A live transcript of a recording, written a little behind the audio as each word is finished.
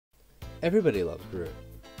Everybody loves Groot,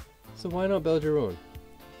 so why not build your own?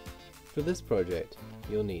 For this project,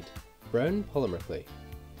 you'll need brown polymer clay,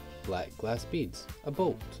 black glass beads, a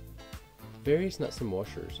bolt, various nuts and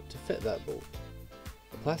washers to fit that bolt,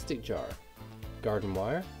 a plastic jar, garden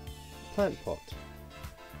wire, plant pot,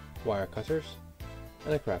 wire cutters,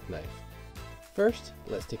 and a craft knife. First,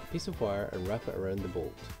 let's take a piece of wire and wrap it around the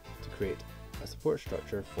bolt to create a support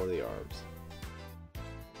structure for the arms.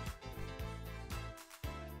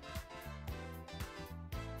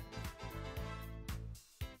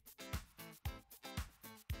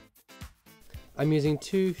 I'm using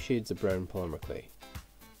 2 shades of brown polymer clay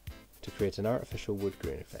to create an artificial wood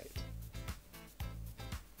grain effect.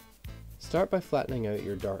 Start by flattening out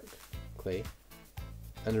your dark clay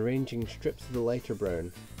and arranging strips of the lighter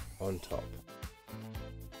brown on top.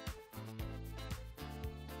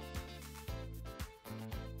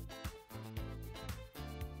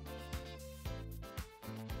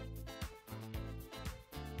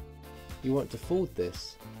 You want to fold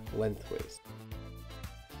this lengthways.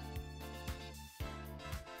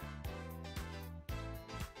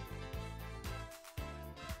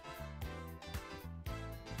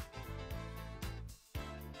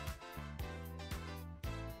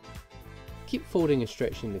 Keep folding and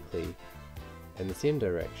stretching the clay in the same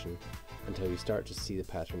direction until you start to see the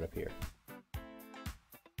pattern appear.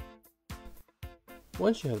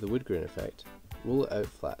 Once you have the wood grain effect, roll it out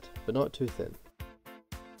flat, but not too thin.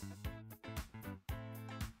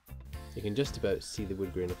 You can just about see the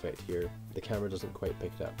wood grain effect here, the camera doesn't quite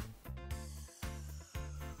pick it up.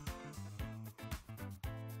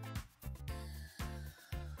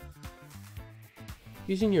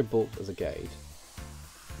 Using your bolt as a guide,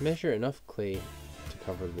 measure enough clay to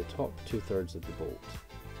cover the top 2/3 of the bolt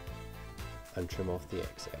and trim off the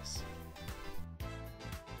excess.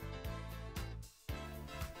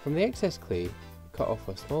 From the excess clay, cut off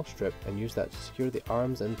a small strip and use that to secure the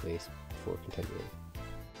arms in place before continuing.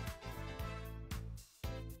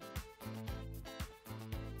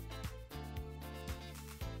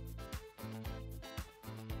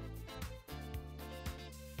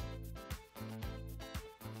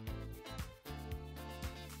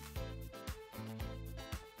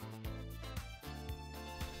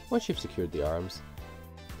 Once you've secured the arms,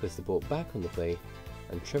 place the bolt back on the clay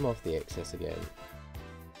and trim off the excess again,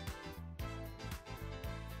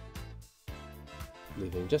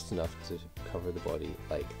 leaving just enough to cover the body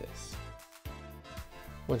like this.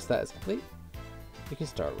 Once that is complete, you can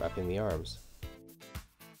start wrapping the arms.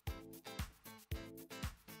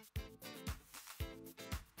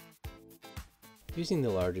 Using the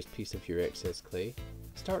largest piece of your excess clay,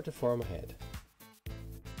 start to form a head.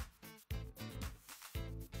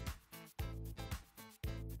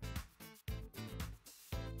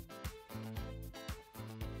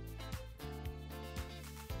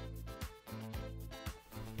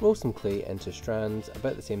 Roll some clay into strands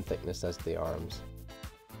about the same thickness as the arms,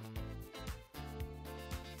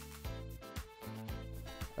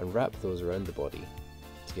 and wrap those around the body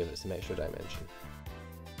to give it some extra dimension.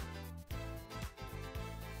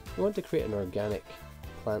 You want to create an organic,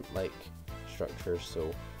 plant-like structure,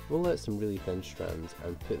 so roll out some really thin strands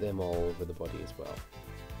and put them all over the body as well.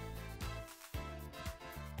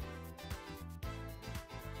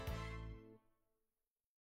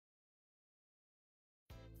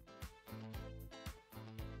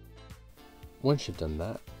 Once you've done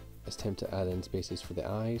that, it's time to add in spaces for the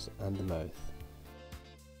eyes and the mouth.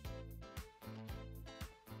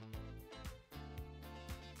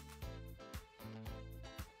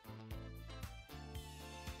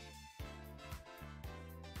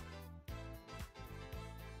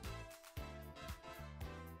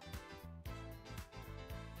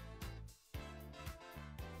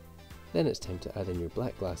 Then it's time to add in your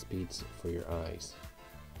black glass beads for your eyes.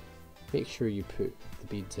 Make sure you put the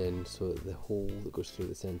beads in so that the hole that goes through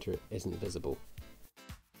the centre isn't visible.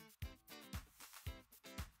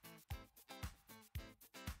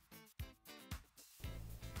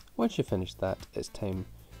 Once you've finished that, it's time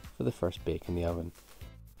for the first bake in the oven.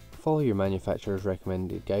 Follow your manufacturer's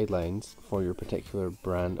recommended guidelines for your particular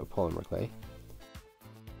brand of polymer clay.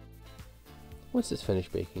 Once it's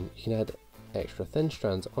finished baking, you can add extra thin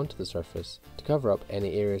strands onto the surface to cover up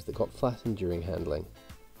any areas that got flattened during handling.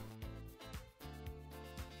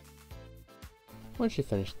 Once you've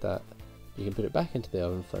finished that, you can put it back into the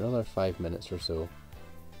oven for another 5 minutes or so.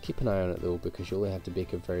 Keep an eye on it though, because you only have to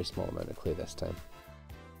bake a very small amount of clay this time.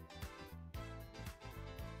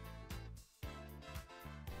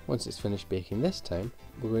 Once it's finished baking this time,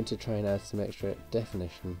 we're going to try and add some extra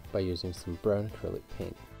definition by using some brown acrylic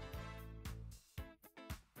paint.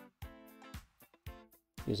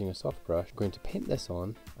 using a soft brush, I'm going to paint this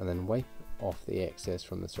on and then wipe off the excess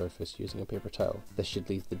from the surface using a paper towel. This should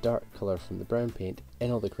leave the dark colour from the brown paint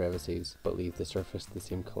in all the crevices, but leave the surface the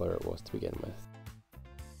same colour it was to begin with.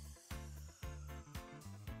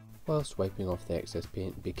 Whilst wiping off the excess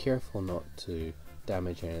paint, be careful not to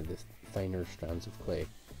damage any of the finer strands of clay.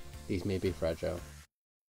 These may be fragile.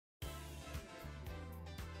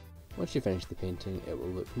 Once you finish the painting, it will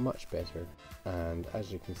look much better, and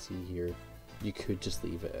as you can see here, you could just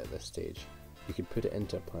leave it at this stage. You could put it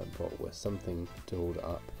into a plant pot with something to hold it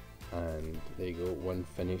up, and there you go, one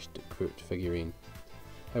finished Groot figurine.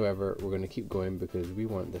 However, we're going to keep going because we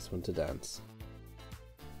want this one to dance.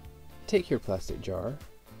 Take your plastic jar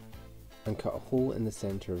and cut a hole in the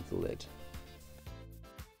centre of the lid.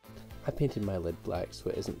 I painted my lid black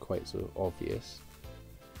so it isn't quite so obvious,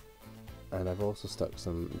 and I've also stuck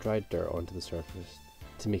some dried dirt onto the surface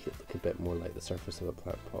to make it look a bit more like the surface of a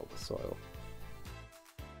plant pot with soil.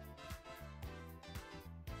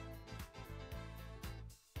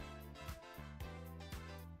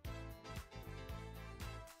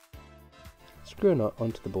 Screw a nut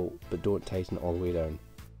onto the bolt, but don't tighten all the way down.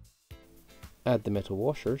 Add the metal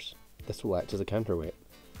washers. This will act as a counterweight.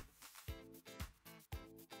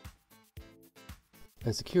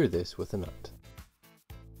 And secure this with a nut.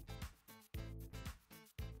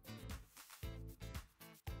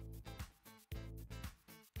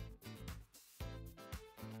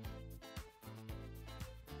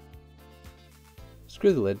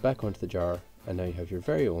 Screw the lid back onto the jar, and now you have your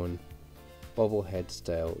very own bobblehead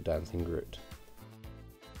style dancing Groot.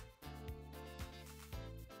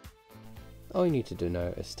 All you need to do now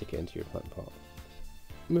is stick it into your plant pot.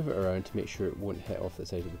 Move it around to make sure it won't hit off the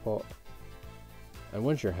side of the pot, and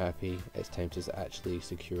once you're happy, it's time to actually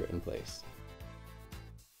secure it in place.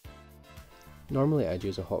 Normally I'd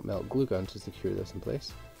use a hot melt glue gun to secure this in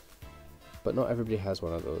place, but not everybody has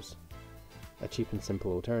one of those. A cheap and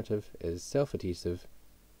simple alternative is self-adhesive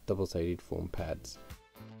double-sided foam pads.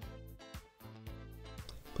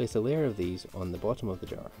 Place a layer of these on the bottom of the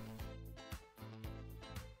jar.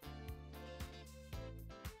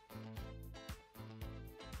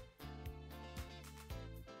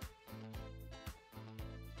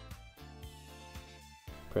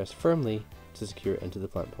 Press firmly to secure it into the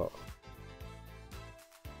plant pot.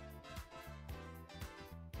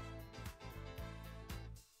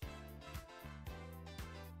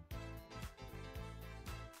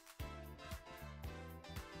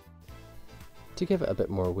 To give it a bit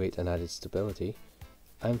more weight and added stability,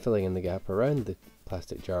 I'm filling in the gap around the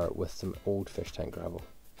plastic jar with some old fish tank gravel.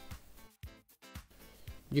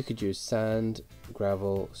 You could use sand,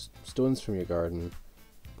 gravel, stones from your garden,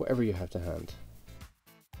 whatever you have to hand.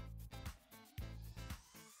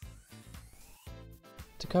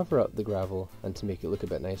 To cover up the gravel and to make it look a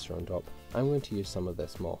bit nicer on top, I'm going to use some of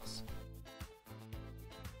this moss.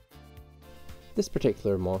 This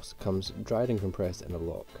particular moss comes dried and compressed in a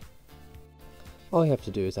block. All you have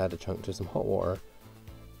to do is add a chunk to some hot water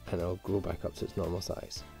and it'll grow back up to its normal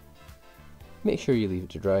size. Make sure you leave it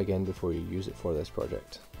to dry again before you use it for this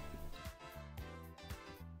project.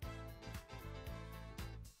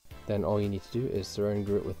 Then all you need to do is surround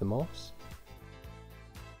Groot with the moss,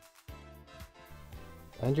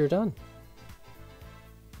 and you're done.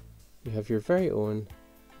 You have your very own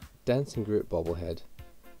dancing Groot bobblehead.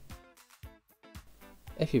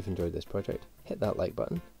 If you've enjoyed this project, hit that like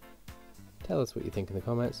button. Tell us what you think in the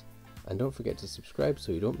comments, and don't forget to subscribe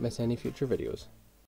so you don't miss any future videos.